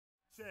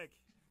check.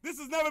 This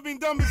has never been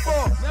done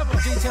before. Never.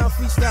 J-Town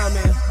freestyle,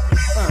 man.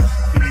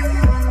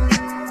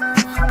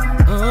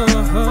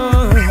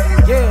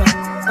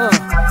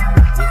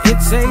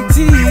 It's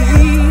A.T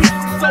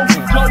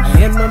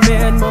and my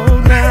man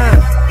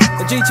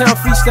Mo9. J-Town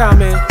freestyle,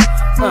 man.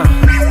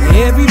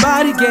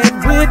 Everybody get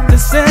with the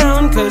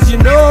sound, cause you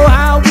know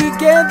how we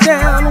get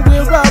down.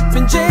 We're up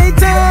in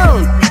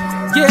J-Town.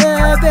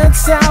 Yeah,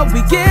 that's how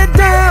we get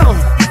down.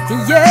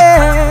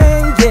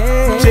 Yeah,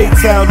 yeah.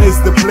 J-Town is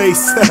the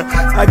place.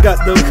 I got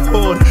the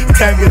cord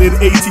tangled in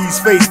A.T's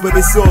face, but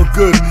it's all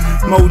good.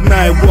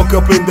 Mo9 walk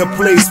up in the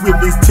place with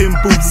his tin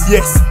boots,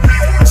 yes.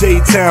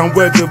 J-Town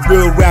where the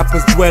real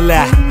rappers dwell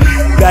at.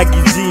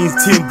 Baggy jeans,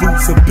 tin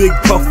boots, and big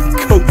puffy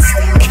coats,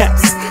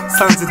 caps,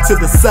 turns it to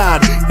the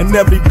side, and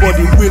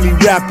everybody really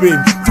rapping,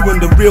 doing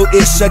the real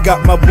ish. I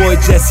got my boy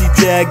Jesse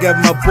J, I got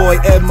my boy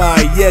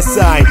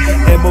M.I.S.I.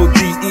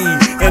 M.O.D.E.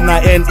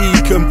 N.I.N.E.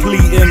 complete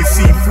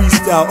MC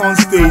freestyle on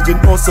stage and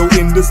also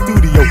in the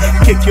studio.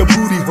 Kick your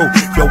booty hole,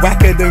 you're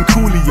whacker than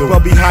Coolio.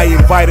 Bobby High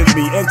invited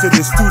me, enter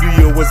the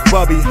studio was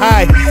Bobby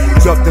High.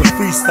 Dropped the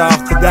freestyle,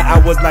 after that I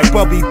was like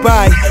Bobby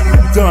bye.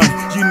 Done,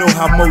 you know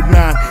how Mo9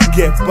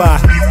 get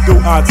by.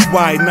 Don't ask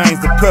why,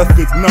 9's the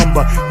perfect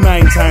number.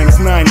 9 times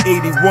 9,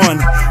 81.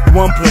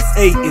 1 plus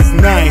 8 is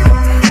 9.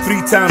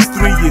 3 times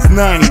 3 is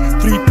 9.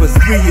 3 plus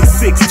 3 is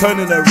 6.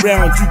 Turn it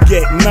around, you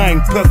get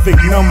 9.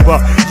 Perfect number.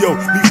 Yo,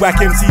 we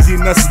whack MCs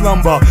in a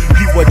slumber.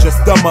 You were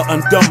just dumber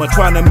and dumber,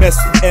 trying to mess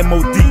with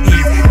M.O.D.E.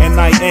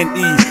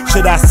 N.I.N.E.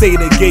 Should I say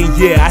it again?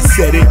 Yeah, I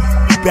said it.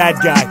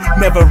 Bad guy,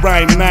 never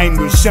rhyme, 9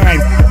 will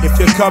shine. If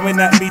you're coming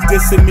at me,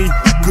 dissing me,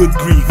 good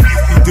grief.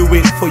 You do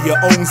it for your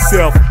own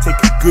self, take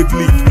a good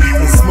leaf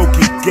and smoke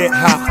it, get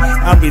high.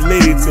 I'm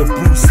related to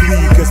Bruce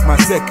Lee, cause my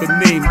second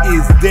name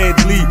is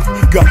Deadly.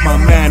 Got my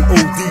man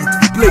O.D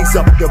to blaze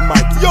up the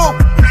mic, yo!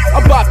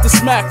 I'm about to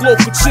smack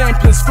local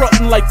champions,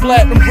 frontin' like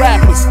platinum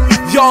rappers.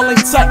 Y'all ain't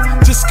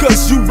tight just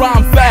cause you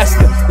rhyme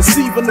faster.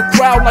 Deceiving the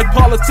crowd like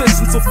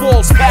politicians or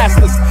false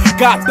pastors.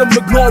 Got them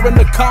ignoring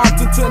the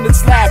content and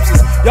its lapses.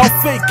 Y'all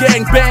fake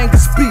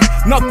gangbangers beat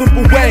nothing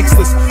but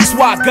wanksters.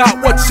 So I got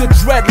what you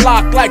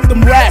dreadlock like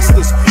them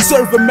rastas.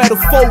 Serving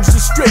metaphors to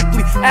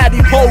strictly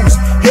adipose.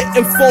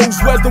 Hitting foes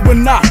whether or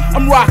not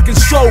I'm rocking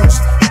shows.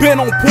 Been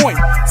on point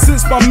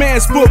since my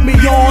mans put me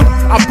on.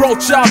 I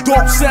brought y'all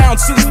dope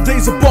sounds since the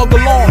days of Bug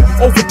Along.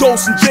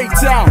 Overdose in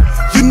J-Town,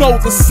 you know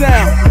the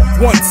sound.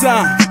 One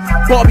time,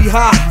 Bobby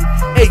High,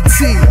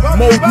 A.T,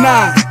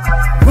 Mo9,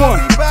 1.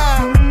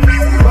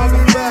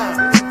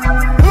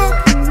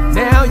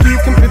 Now you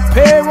can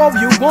prepare all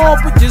you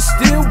want, but you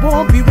still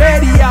won't be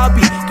ready. I'll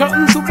be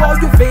cutting through all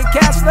your fake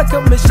ass like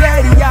a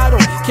machete. I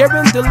don't care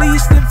in the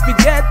least if you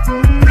get.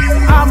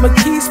 I'ma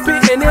keep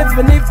spitting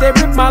even if they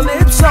rip my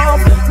lips off.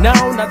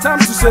 Now, not time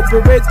to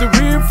separate the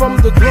rear from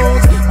the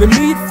clones, the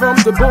meat from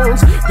the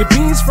bones, the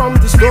beans from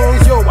the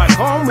stones. Yo, I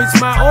come with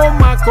my own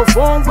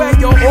microphone, where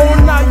your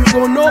own. Now you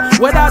gon' know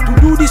whether to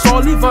do this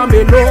or leave them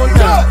alone.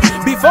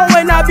 Before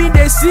when I be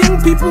they sing,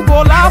 people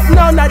go laugh.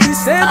 Now not the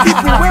same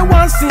people when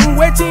one sing,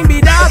 waiting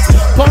be that.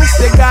 Punks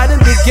they got in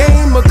the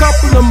game a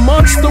couple of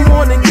months, don't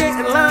wanna get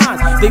in line.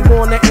 They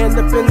wanna end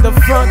up in the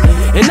front.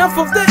 Enough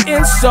of the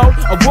insult,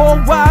 a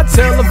worldwide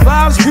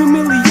televised,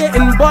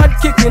 humiliating, butt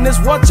kicking is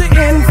what you're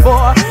in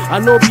for.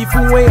 I know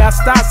before when I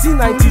start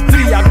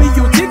C93, I be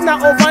you think now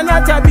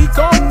overnight I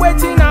become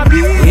waiting I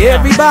be.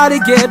 Everybody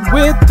get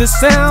with the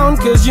sound,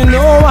 cause you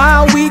know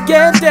how we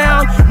get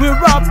down. We're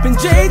up in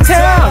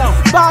J-Town.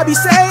 Bobby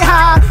say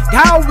hi,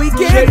 how we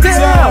get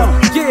down.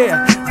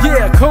 Yeah,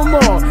 yeah, come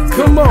on,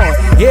 come on.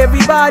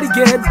 Everybody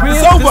get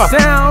with the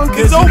sound,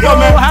 cause it's you over, know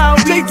man. how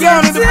we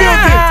J-Town get in the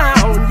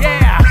down.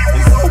 Yeah.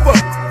 It's over,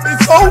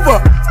 it's over,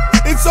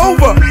 it's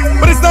over,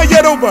 but it's not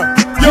yet over.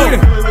 Yo,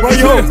 right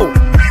yo,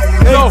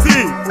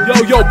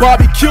 yo,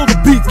 Bobby, kill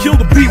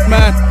the beat,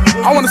 man.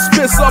 I wanna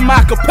spit something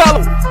a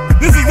cappella.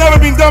 This has never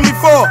been done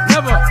before.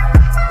 Never.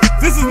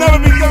 This has never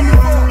been done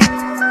before.